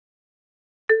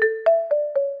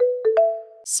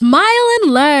Smile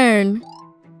and learn!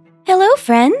 Hello,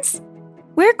 friends!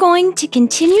 We're going to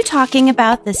continue talking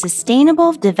about the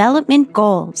Sustainable Development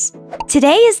Goals.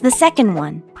 Today is the second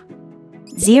one,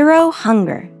 Zero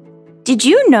Hunger. Did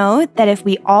you know that if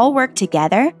we all work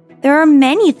together, there are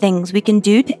many things we can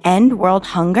do to end world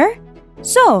hunger?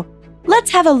 So,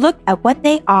 let's have a look at what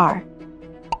they are.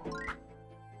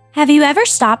 Have you ever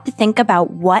stopped to think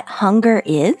about what hunger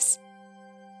is?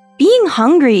 Being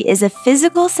hungry is a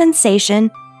physical sensation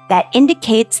that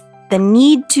indicates the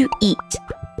need to eat.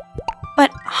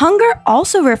 But hunger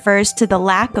also refers to the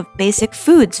lack of basic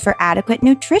foods for adequate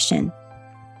nutrition.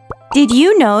 Did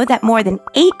you know that more than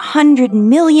 800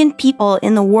 million people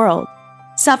in the world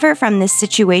suffer from this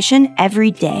situation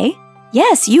every day?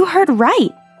 Yes, you heard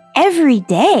right, every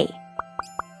day.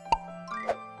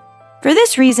 For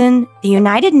this reason, the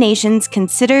United Nations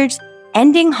considers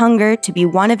ending hunger to be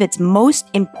one of its most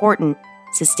important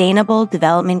Sustainable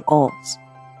Development Goals.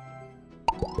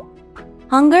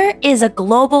 Hunger is a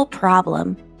global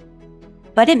problem,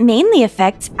 but it mainly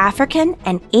affects African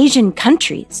and Asian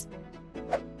countries.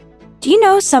 Do you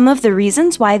know some of the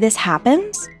reasons why this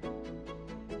happens?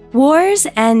 Wars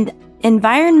and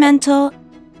environmental,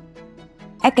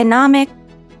 economic,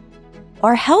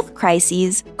 or health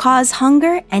crises cause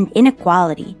hunger and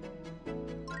inequality.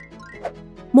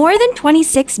 More than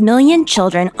 26 million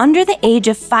children under the age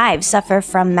of 5 suffer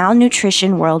from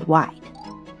malnutrition worldwide.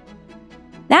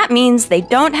 That means they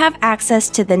don't have access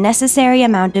to the necessary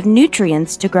amount of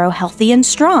nutrients to grow healthy and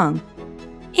strong.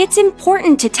 It's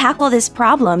important to tackle this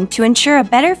problem to ensure a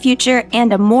better future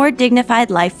and a more dignified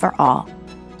life for all.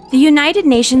 The United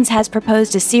Nations has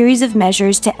proposed a series of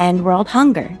measures to end world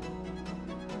hunger.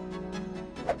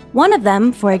 One of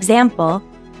them, for example,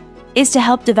 is to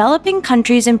help developing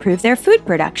countries improve their food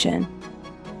production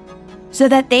so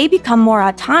that they become more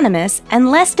autonomous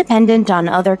and less dependent on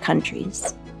other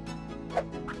countries.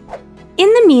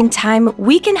 In the meantime,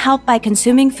 we can help by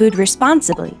consuming food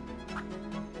responsibly,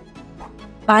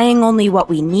 buying only what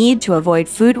we need to avoid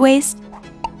food waste,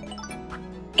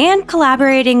 and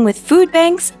collaborating with food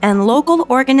banks and local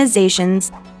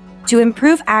organizations to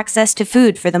improve access to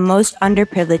food for the most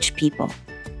underprivileged people.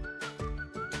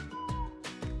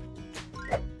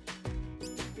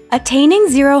 Attaining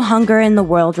zero hunger in the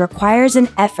world requires an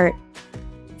effort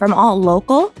from all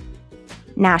local,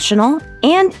 national,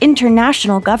 and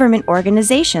international government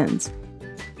organizations,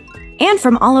 and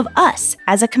from all of us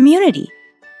as a community.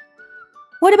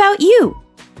 What about you?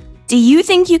 Do you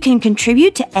think you can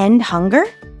contribute to end hunger?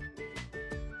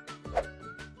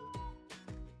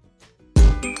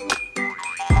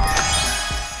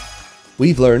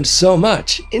 We've learned so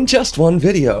much in just one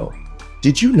video.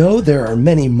 Did you know there are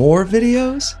many more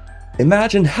videos?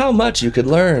 Imagine how much you could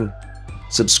learn.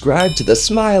 Subscribe to the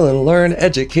Smile and Learn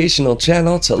educational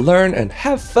channel to learn and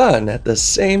have fun at the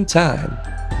same time.